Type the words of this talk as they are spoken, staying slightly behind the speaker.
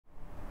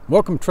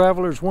Welcome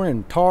travelers, we're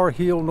in Tar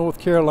Heel, North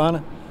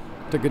Carolina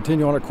to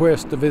continue on our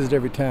quest to visit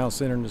every town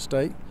center in the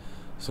state.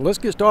 So let's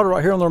get started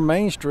right here on our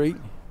main street.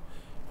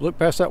 Look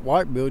past that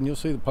white building, you'll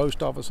see the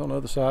post office on the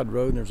other side of the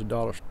road, and there's a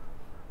Dollar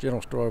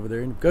General store over there.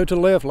 And go to the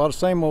left, a lot of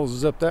same-olds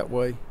is up that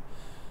way.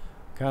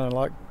 Kind of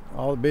like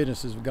all the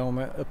businesses have gone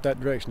up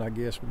that direction, I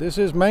guess. But this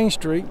is Main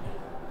Street.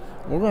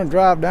 We're going to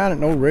drive down at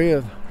no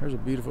rev. There's a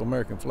beautiful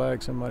American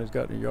flag somebody's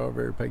got in their yard,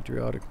 very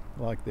patriotic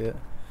like that.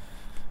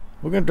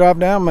 We're going to drive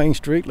down Main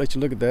Street, let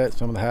you look at that,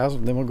 some of the houses,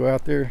 and then we'll go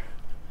out there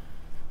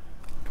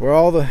to where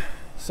all the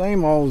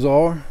same-olds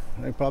are.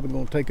 They're probably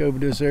going to take over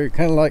this area,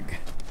 kind of like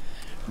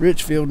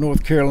Richfield,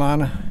 North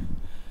Carolina.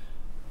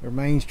 Their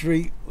Main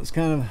Street was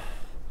kind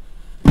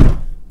of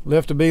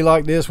left to be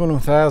like this one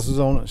with houses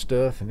on it and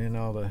stuff, and then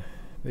all the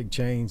big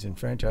chains and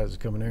franchises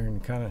coming there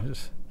and kind of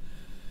just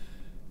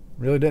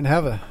really didn't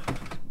have a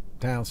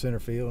town center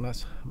feel, and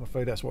I'm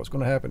afraid that's what's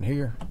going to happen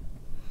here.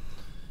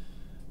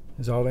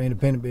 As all the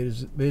independent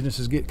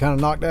businesses get kind of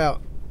knocked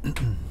out.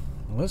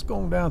 Let's go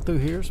on down through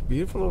here. It's a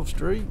beautiful little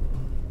street.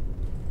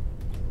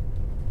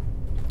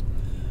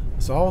 I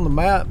saw on the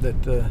map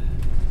that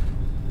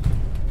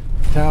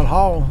Town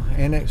Hall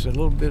annexed a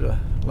little bit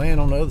of land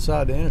on the other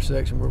side of the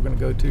intersection we're going to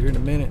go to here in a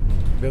minute.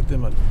 Built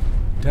them a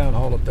town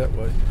hall up that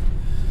way.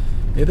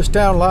 Yeah, this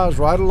town lies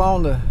right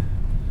along the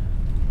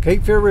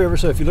Cape Fear River,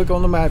 so if you look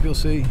on the map you'll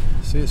see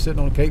it sitting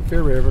on the Cape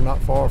Fear River,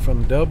 not far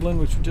from Dublin,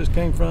 which we just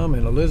came from,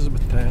 and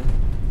Elizabethtown.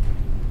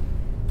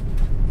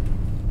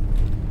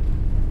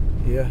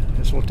 Yeah,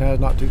 this little town's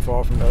not too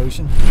far from the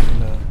ocean.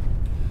 And,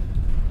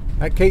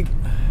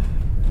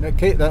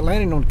 that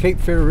landing on the Cape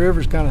Fear River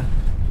is kind of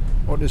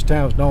what this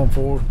town's known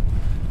for.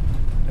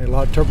 There had a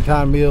lot of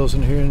turpentine mills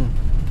in here and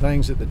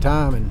things at the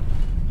time, and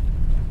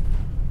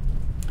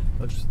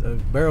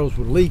those barrels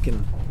would leak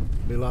and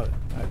be a lot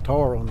of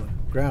tar on the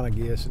ground, I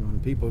guess. And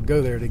when people would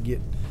go there, they'd get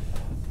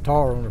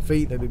tar on their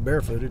feet. They'd be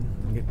barefooted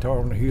and get tar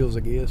on their heels, I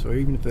guess. Or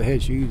even if they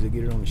had shoes, they'd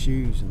get it on the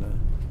shoes and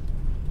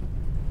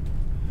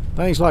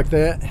things like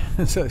that.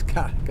 So it's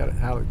got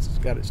how it's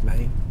got its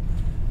name.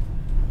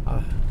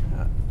 I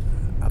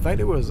think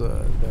it was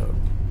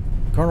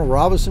Colonel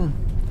Robinson.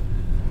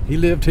 He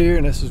lived here,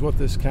 and this is what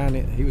this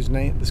county was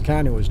named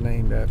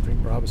after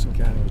him. Robinson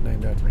County was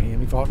named after him.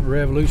 He fought in the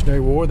Revolutionary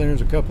War. Then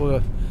there's a couple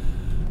of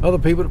other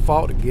people that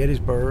fought at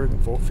Gettysburg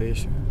and Fort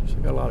Fisher. So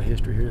got a lot of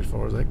history here as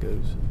far as that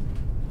goes.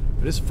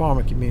 But it's a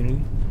farming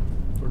community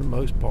for the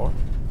most part.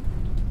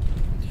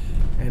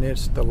 And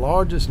it's the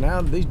largest,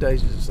 now these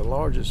days, it's the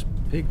largest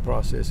pig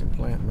processing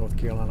plant in North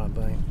Carolina, I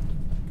think.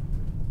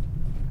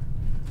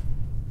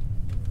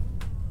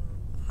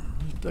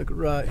 Let's take it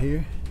right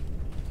here.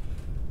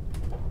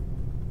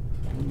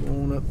 I'm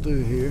going up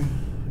through here.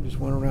 I just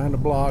went around the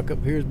block.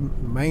 Up here's the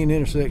main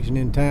intersection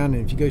in town,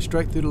 and if you go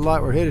straight through the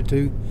light we're headed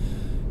to,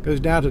 it goes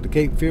down to the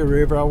Cape Fear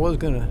River. I was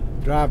going to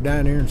drive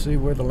down there and see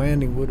where the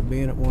landing would have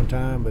been at one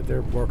time, but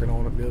they're working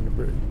on it, building a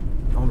bridge,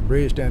 on the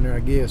bridge down there, I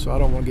guess, so I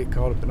don't want to get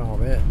caught up in all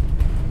that.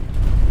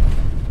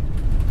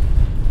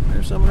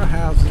 There's some of the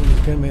houses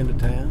that come into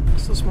town.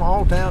 It's a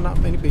small town, not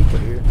many people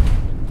here.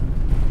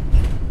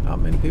 Not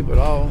many people at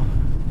all.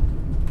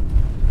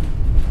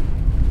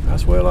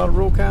 That's where a lot of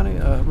rural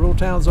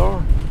towns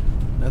are.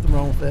 Nothing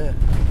wrong with that.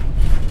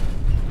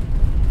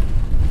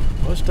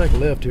 Let's take a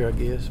left here, I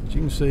guess. But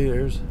you can see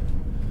there's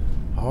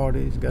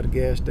Hardee's, got a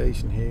gas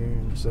station here,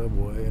 and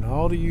Subway, and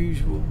all the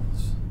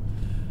usuals.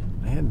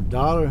 They had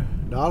a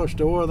dollar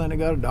store, then they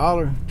got a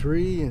Dollar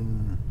Tree,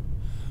 and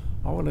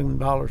all of them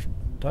dollar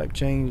type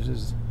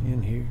changes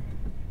in here.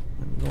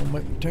 I'm gonna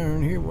make a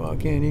turn here. Well, I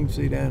can't even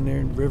see down there,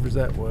 and the river's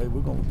that way.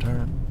 We're gonna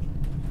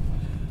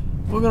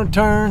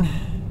turn.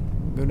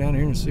 Go down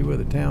here and see where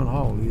the town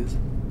hall is.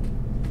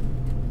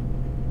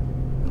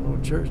 A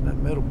little church in that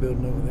metal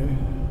building over there.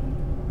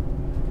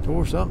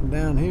 Tore something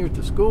down here at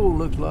the school,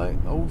 looks like.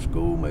 Old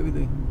school, maybe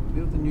they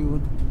built a new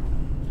one.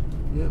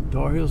 Yep,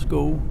 Tar Heel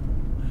School.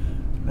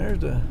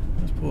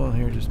 Let's pull on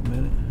here just a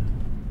minute.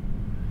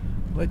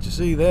 Let you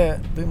see that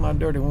through my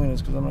dirty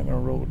windows because I'm not going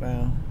to roll it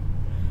down.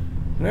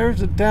 There's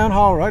the town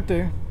hall right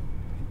there.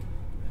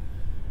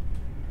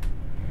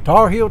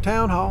 Tar Heel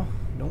Town Hall.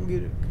 Don't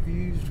get it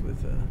confused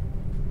with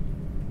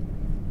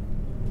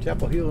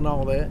Chapel Hill and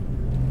all that.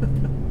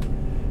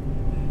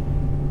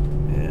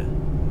 Yeah,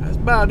 that's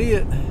about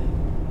it.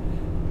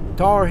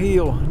 Tar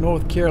Heel,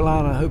 North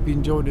Carolina. I hope you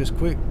enjoyed this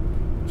quick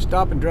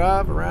stop and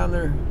drive around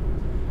their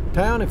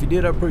town. If you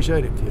did, I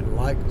appreciate it. If you'd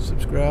like,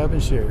 subscribe,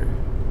 and share.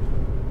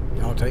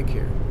 Y'all take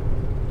care.